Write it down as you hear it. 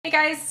Hey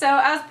guys, so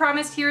as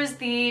promised, here's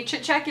the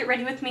chit chat, get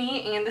ready with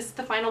me, and this is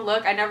the final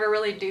look. I never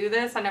really do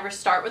this. I never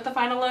start with the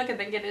final look and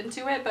then get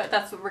into it, but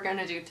that's what we're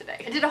gonna do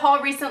today. I did a haul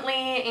recently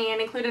and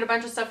included a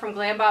bunch of stuff from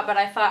Glambot, but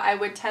I thought I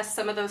would test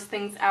some of those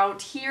things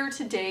out here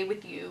today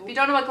with you. If you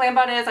don't know what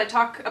Glambot is, I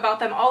talk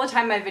about them all the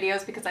time in my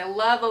videos because I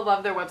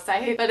love their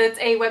website. But it's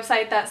a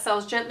website that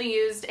sells gently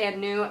used and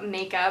new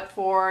makeup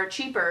for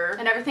cheaper,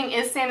 and everything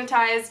is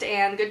sanitized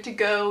and good to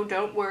go,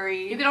 don't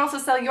worry. You can also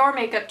sell your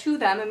makeup to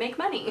them and make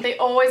money. They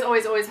always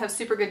have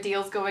super good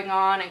deals going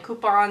on and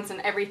coupons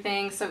and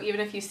everything, so even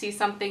if you see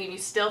something and you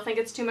still think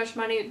it's too much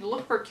money,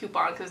 look for a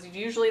coupon because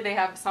usually they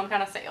have some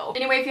kind of sale.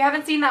 Anyway, if you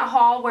haven't seen that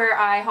haul where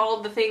I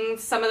hauled the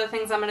things, some of the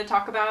things I'm going to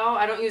talk about,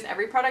 I don't use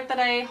every product that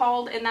I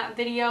hauled in that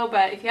video,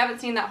 but if you haven't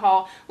seen that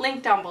haul,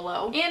 link down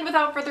below. And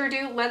without further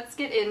ado, let's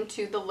get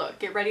into the look.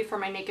 Get ready for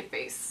my naked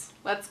face.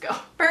 Let's go.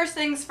 First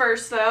things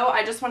first though,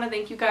 I just want to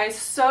thank you guys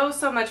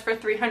so much for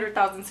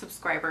 300,000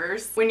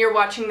 subscribers. When you're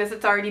watching this,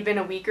 it's already been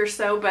a week or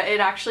so, but it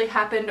actually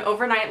happened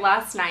overnight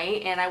last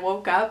night, and I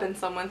woke up and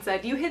someone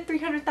said, "You hit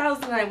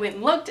 300,000," and I went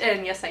and looked,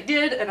 and yes I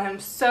did, and I'm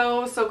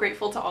so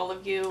grateful to all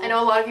of you. I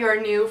know a lot of you are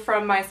new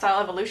from my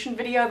Style Evolution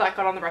video that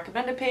got on the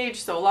recommended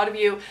page, so a lot of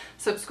you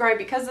subscribed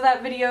because of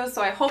that video,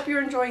 so I hope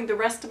you're enjoying the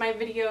rest of my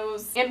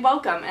videos, and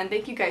welcome, and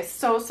thank you guys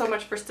so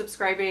much for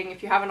subscribing.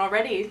 If you haven't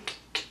already,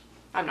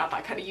 I'm not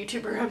that kind of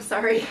YouTuber, I'm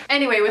sorry.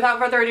 Anyway, without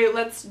further ado,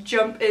 let's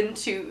jump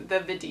into the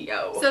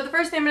video. So the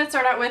first thing I'm going to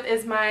start out with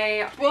is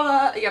my,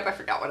 yep, I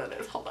forgot what it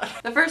is, hold on.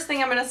 The first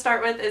thing I'm going to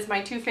start with is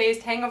my Too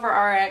Faced Hangover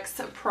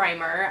RX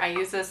Primer. I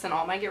use this in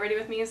all my Get Ready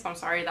With Me, so I'm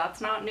sorry that's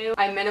not new.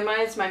 I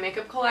minimized my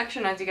makeup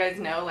collection, as you guys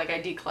know, like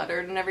I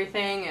decluttered and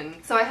everything,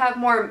 and so I have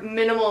more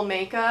minimal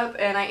makeup,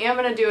 and I am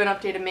going to do an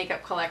updated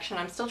makeup collection.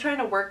 I'm still trying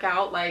to work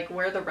out like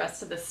where the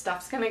rest of this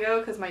stuff's going to go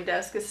because my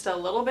desk is still a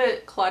little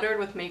bit cluttered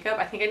with makeup.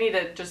 I think I need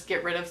to just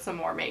get rid of some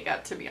more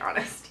makeup, to be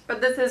honest.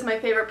 But this is my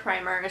favorite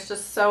primer. It's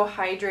just so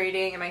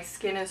hydrating and my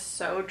skin is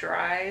so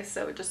dry,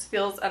 so it just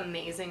feels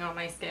amazing on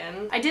my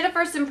skin. I did a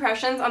first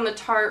impressions on the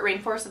Tarte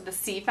Rainforest of the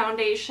Sea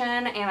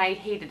foundation and I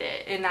hated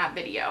it in that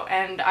video,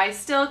 and I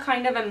still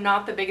kind of am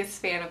not the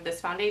biggest fan of this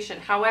foundation.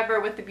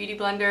 However, with the Beauty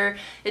Blender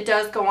it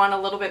does go on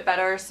a little bit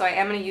better, so I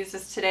am going to use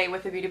this today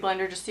with the Beauty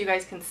Blender just so you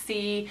guys can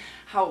see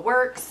how it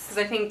works, because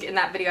I think in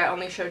that video I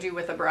only showed you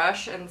with a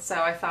brush, and so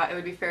I thought it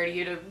would be fair to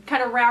you to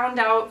kind of round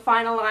out,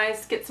 finalize,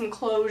 get some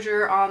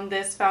closure on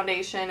this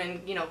foundation,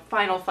 and you know,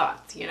 final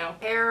thoughts, you know.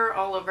 Hair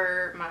all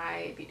over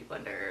my Beauty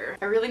Blender.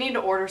 I really need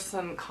to order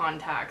some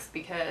contacts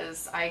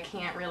because I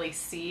can't really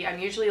see. I'm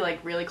usually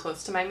like really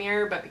close to my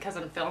mirror, but because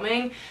I'm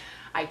filming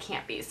I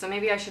can't be. So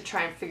maybe I should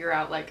try and figure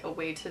out like a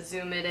way to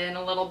zoom it in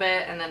a little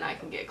bit and then I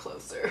can get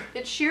closer.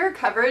 It's sheer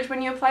coverage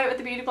when you apply it with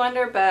the Beauty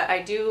Blender, but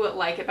I do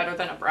like it better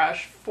than a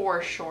brush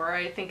for sure.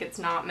 I think it's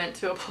not meant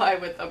to apply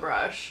with a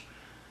brush.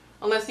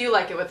 Unless you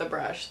like it with a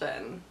brush,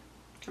 then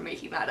I'm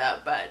making that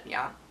up, but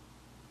yeah.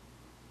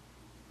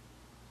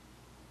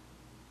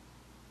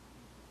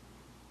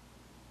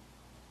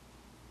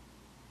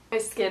 My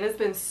skin has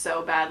been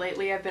so bad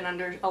lately. I've been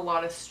under a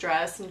lot of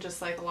stress and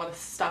just like a lot of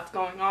stuff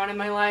going on in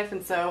my life,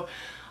 and so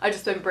I've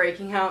just been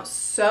breaking out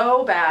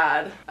so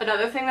bad.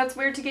 Another thing that's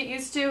weird to get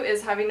used to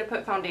is having to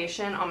put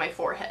foundation on my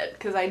forehead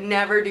because I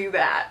never do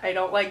that. I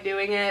don't like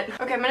doing it.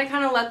 Okay, I'm gonna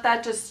kind of let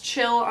that just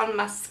chill on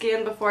my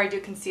skin before I do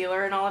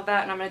concealer and all of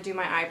that, and I'm gonna do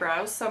my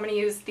eyebrows. So I'm gonna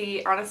use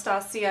the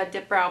Anastasia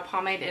Dip Brow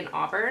Pomade in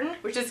Auburn,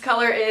 which this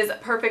color is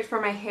perfect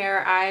for my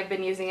hair. I've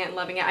been using it and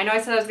loving it. I know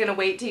I said I was gonna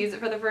wait to use it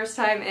for the first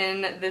time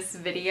in this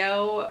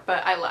video,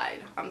 but I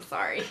lied. I'm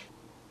sorry.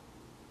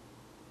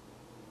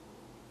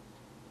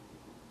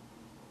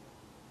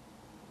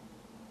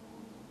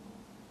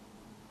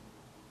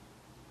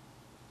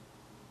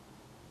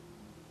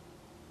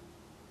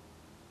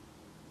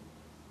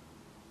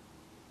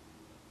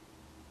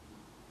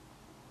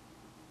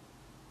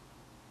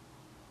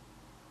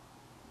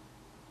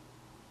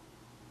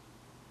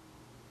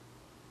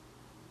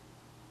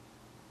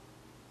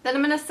 Then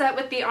I'm going to set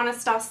with the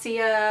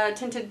Anastasia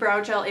Tinted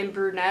Brow Gel in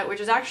Brunette, which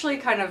is actually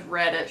kind of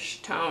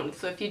reddish toned.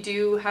 So if you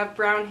do have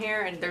brown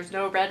hair and there's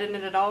no red in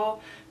it at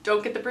all,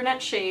 don't get the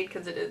brunette shade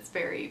because it is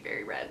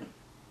very red.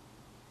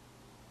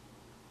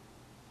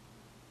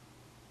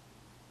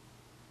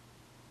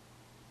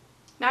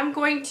 Now I'm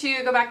going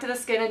to go back to the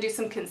skin and do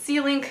some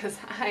concealing because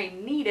I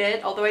need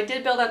it, although I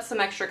did build up some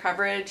extra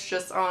coverage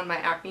just on my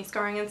acne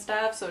scarring and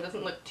stuff, so it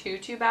doesn't look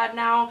too bad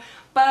now,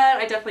 but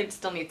I definitely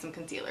still need some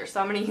concealer. So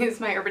I'm going to use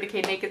my Urban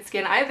Decay Naked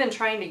Skin. I've been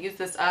trying to use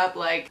this up,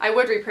 like, I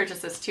would repurchase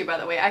this too, by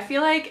the way. I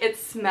feel like it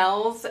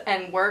smells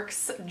and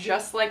works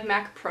just like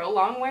MAC Pro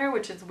Longwear,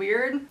 which is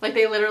weird. Like,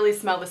 they literally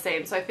smell the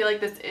same, so I feel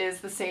like this is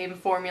the same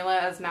formula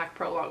as MAC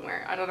Pro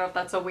Longwear. I don't know if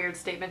that's a weird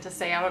statement to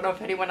say. I don't know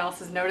if anyone else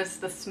has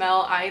noticed the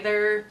smell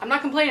either. I'm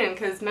not complaining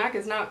because MAC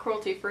is not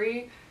cruelty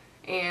free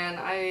and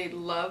I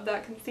love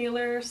that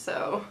concealer,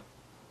 so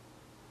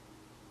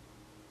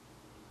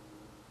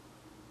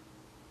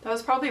that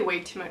was probably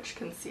way too much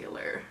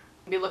concealer.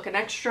 Be looking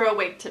extra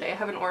awake today. I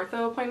have an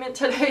ortho appointment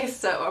today,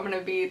 so I'm gonna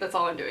be, that's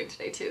all I'm doing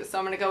today too. So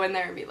I'm gonna go in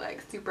there and be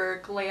like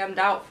super glammed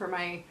out for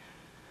my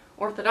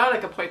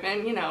orthodontic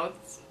appointment, you know,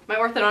 my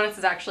orthodontist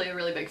is actually a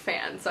really big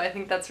fan, so I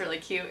think that's really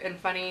cute and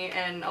funny,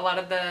 and a lot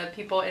of the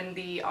people in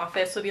the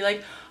office will be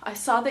like, I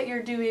saw that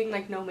you're doing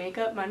like no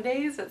makeup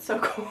Mondays. It's so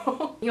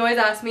cool. He always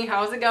asks me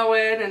how's it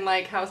going and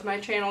like how's my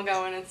channel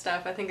going and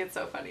stuff. I think it's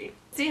so funny.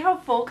 See how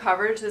full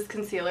coverage this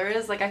concealer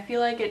is? Like I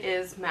feel like it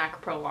is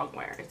MAC Pro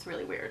Longwear. It's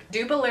really weird.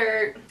 Dupe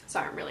alert.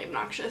 Sorry, I'm really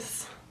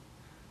obnoxious.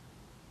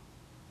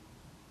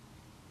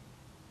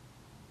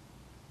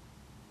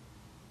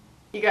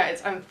 You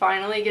guys, I'm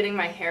finally getting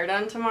my hair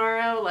done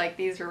tomorrow. Like,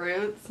 these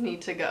roots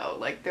need to go.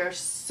 Like, they're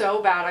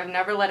so bad. I've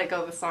never let it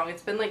go this long.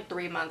 It's been like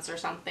 3 months or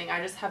something.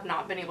 I just have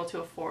not been able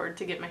to afford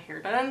to get my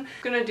hair done. I'm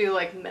gonna do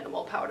like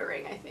minimal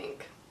powdering, I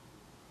think.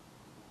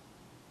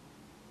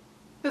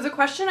 There's a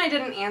question I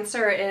didn't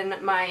answer in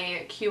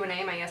my Q&A,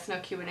 my yes/no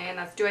Q&A, and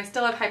that's, do I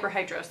still have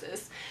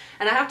hyperhidrosis?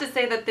 And I have to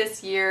say that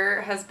this year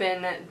has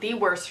been the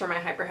worst for my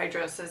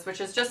hyperhidrosis, which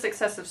is just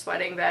excessive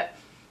sweating that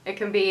it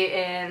can be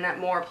in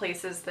more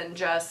places than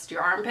just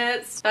your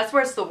armpits. That's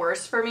where it's the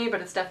worst for me,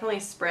 but it's definitely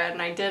spread,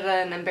 and I did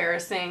an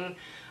embarrassing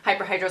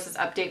hyperhidrosis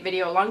update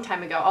video a long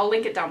time ago. I'll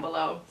link it down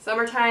below.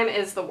 Summertime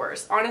is the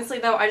worst. Honestly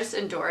though, I just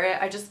endure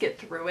it. I just get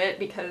through it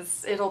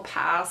because it'll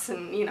pass,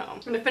 and you know.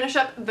 I'm gonna finish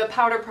up the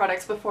powder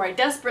products before I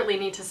desperately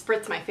need to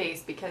spritz my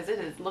face because it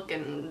is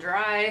looking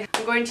dry.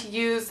 I'm going to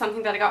use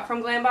something that I got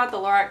from Glambot, the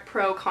Lorac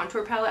Pro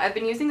Contour Palette. I've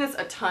been using this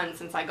a ton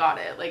since I got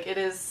it. Like, it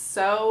is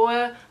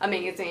so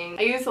amazing.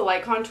 I use the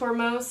light contour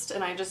most,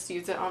 and I just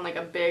use it on like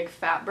a big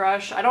fat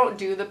brush. I don't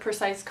do the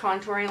precise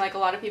contouring like a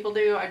lot of people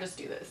do. I just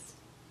do this.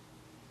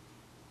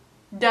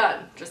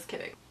 Done. Just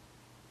kidding.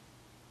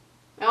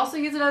 I also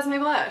use it as my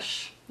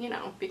blush, you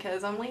know,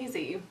 because I'm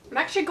lazy. I'm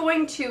actually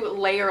going to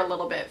layer a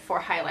little bit for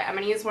highlight. I'm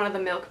going to use one of the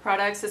Milk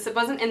products. This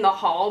wasn't in the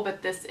haul,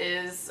 but this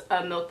is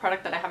a Milk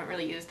product that I haven't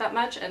really used that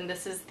much, and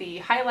this is the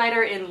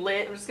highlighter in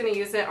Lit. I'm just going to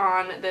use it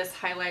on this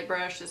highlight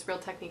brush, this Real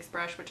Techniques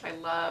brush, which I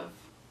love.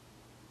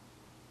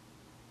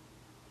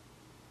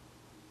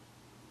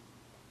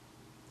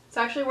 This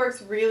actually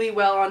works really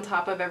well on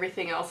top of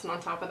everything else and on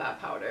top of that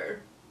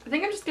powder. I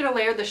think I'm just going to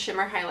layer the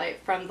shimmer highlight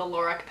from the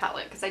Lorac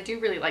palette because I do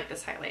really like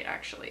this highlight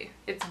actually.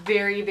 It's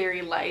very,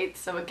 very light,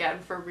 so again,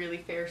 for really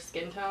fair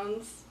skin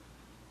tones.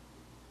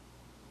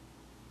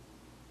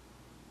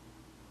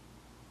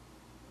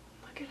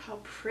 Look at how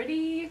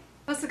pretty.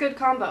 That's a good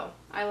combo.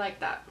 I like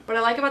that. What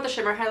I like about the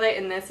shimmer highlight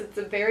in this, it's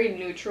a very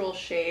neutral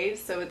shade,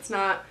 so it's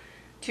not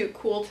too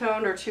cool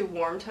toned or too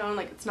warm toned.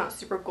 Like, it's not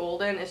super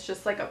golden. It's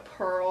just like a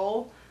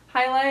pearl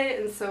highlight,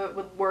 and so it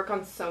would work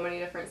on so many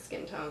different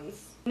skin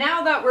tones.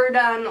 Now that we're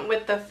done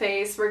with the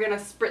face, we're gonna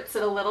spritz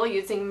it a little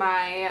using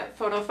my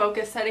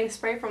Photofocus setting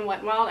spray from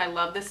Wet n Wild. I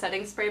love this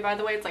setting spray, by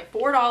the way. It's like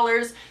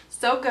 $4,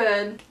 so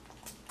good.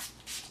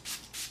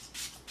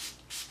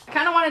 I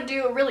kind of want to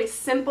do a really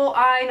simple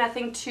eye,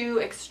 nothing too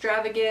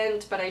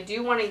extravagant, but I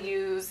do want to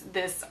use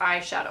this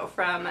eyeshadow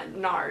from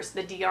NARS,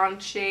 the Dione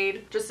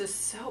shade. Just is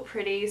so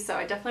pretty, so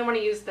I definitely want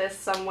to use this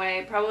some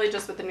way, probably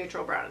just with the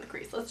neutral brown in the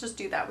crease. Let's just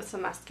do that with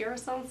some mascara,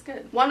 sounds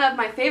good. One of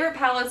my favorite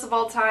palettes of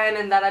all time,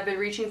 and that I've been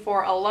reaching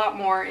for a lot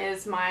more,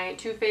 is my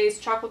Too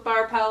Faced Chocolate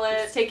Bar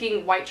palette. Just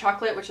taking white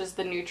chocolate, which is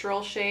the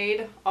neutral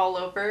shade, all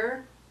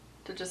over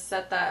to just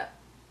set that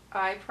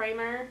eye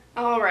primer.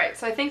 Alright,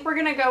 so I think we're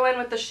gonna go in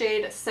with the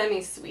shade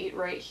Semi Sweet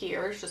right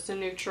here. It's just a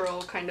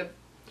neutral kind of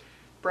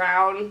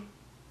brown.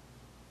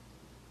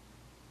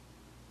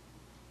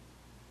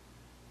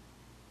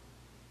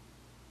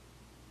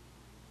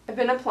 I've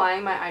been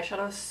applying my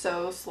eyeshadow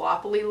so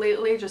sloppily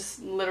lately,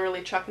 just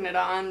literally chucking it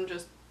on.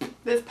 Just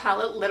this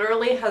palette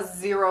literally has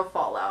zero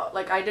fallout.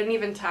 Like, I didn't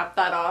even tap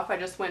that off. I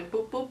just went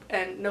boop boop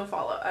and no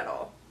fallout at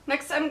all.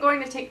 Next, I'm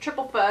going to take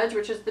Triple Fudge,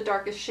 which is the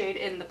darkest shade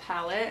in the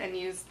palette, and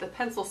use the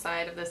pencil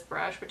side of this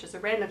brush, which is a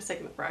random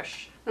segment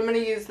brush. I'm going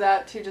to use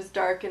that to just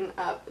darken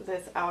up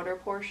this outer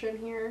portion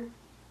here.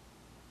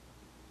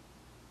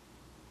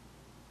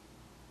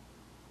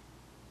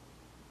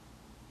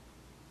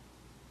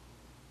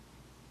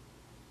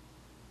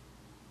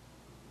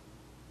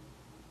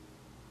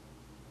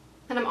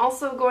 And I'm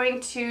also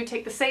going to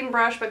take the same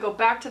brush, but go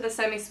back to the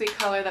semi-sweet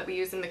color that we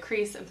used in the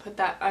crease and put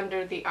that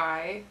under the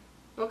eye.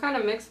 We'll kind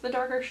of mix the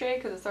darker shade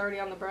because it's already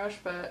on the brush,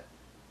 but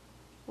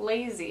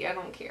lazy, I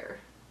don't care.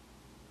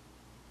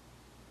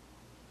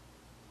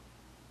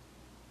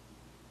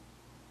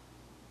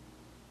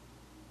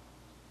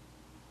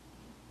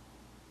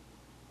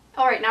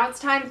 Alright, now it's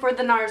time for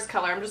the NARS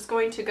color. I'm just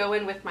going to go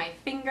in with my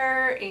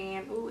finger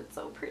and, ooh, it's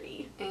so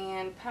pretty,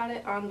 and pat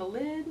it on the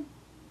lid.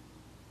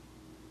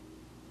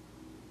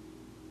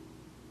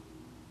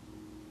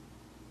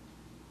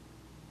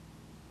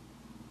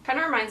 Kind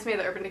of reminds me of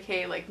the Urban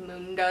Decay, like,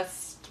 moon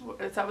dust.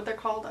 Is that what they're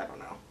called? I don't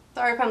know.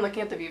 Sorry if I'm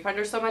looking at the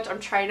viewfinder so much. I'm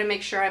trying to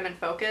make sure I'm in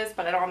focus,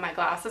 but I don't have my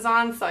glasses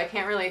on, so I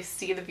can't really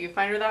see the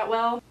viewfinder that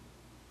well.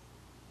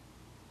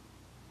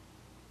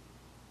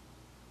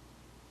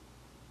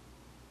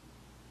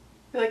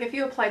 I feel like if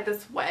you applied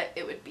this wet,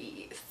 it would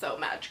be so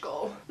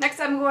magical. Next,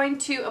 I'm going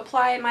to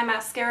apply my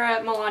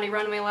mascara, Milani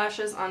Runway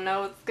Lashes. I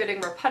know it's getting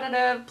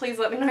repetitive. Please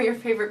let me know your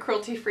favorite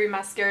cruelty-free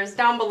mascaras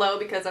down below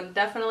because I'm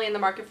definitely in the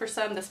market for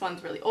some. This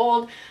one's really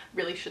old.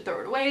 Really should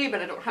throw it away,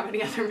 but I don't have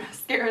any other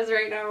mascaras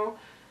right now.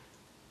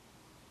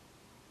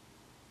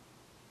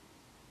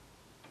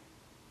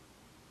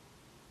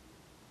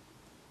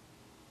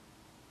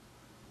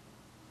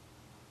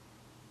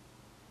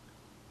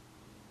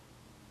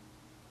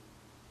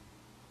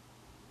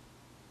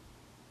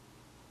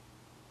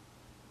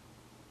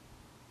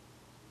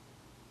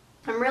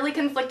 I'm really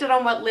conflicted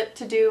on what lip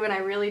to do and I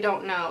really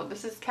don't know.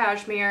 This is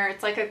Cashmere.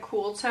 It's like a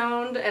cool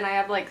toned and I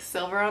have like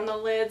silver on the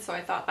lid, so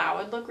I thought that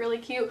would look really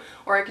cute.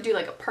 Or I could do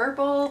like a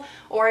purple,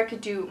 or I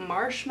could do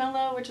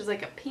Marshmallow, which is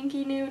like a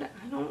pinky nude.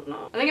 I don't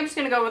know. I think I'm just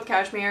gonna go with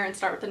Cashmere and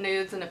start with the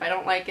nudes, and if I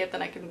don't like it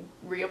then I can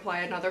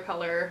reapply another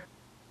color.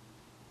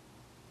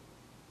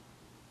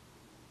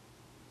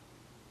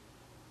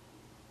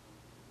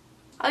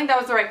 I think that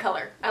was the right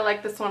color. I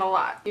like this one a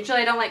lot.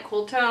 Usually I don't like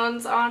cool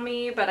tones on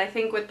me, but I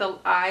think with the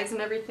eyes and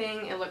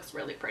everything, it looks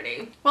really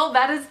pretty. Well,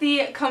 that is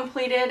the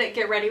completed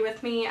Get Ready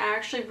With Me. I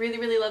actually really,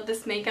 really love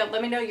this makeup.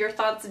 Let me know your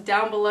thoughts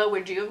down below.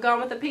 Would you have gone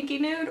with a pinky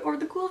nude or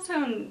the cool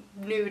tone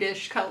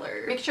nude-ish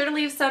color? Make sure to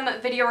leave some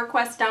video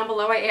requests down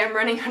below. I am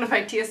running out of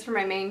ideas for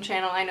my main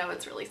channel. I know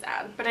it's really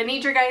sad, but I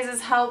need your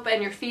guys' help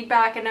and your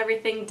feedback and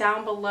everything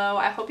down below.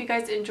 I hope you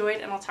guys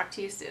enjoyed, and I'll talk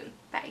to you soon.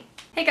 Bye.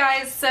 Hey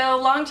guys, so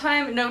long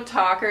time no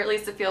talk, or at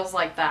least it feels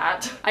like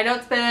that. I know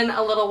it's been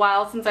a little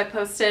while since I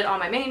posted on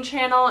my main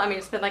channel. I mean,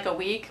 it's been like a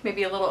week,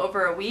 maybe a little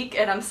over a week,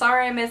 and I'm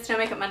sorry I missed No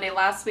Makeup Monday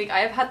last week. I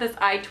have had this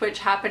eye twitch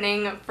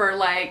happening for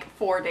like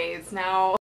 4 days now.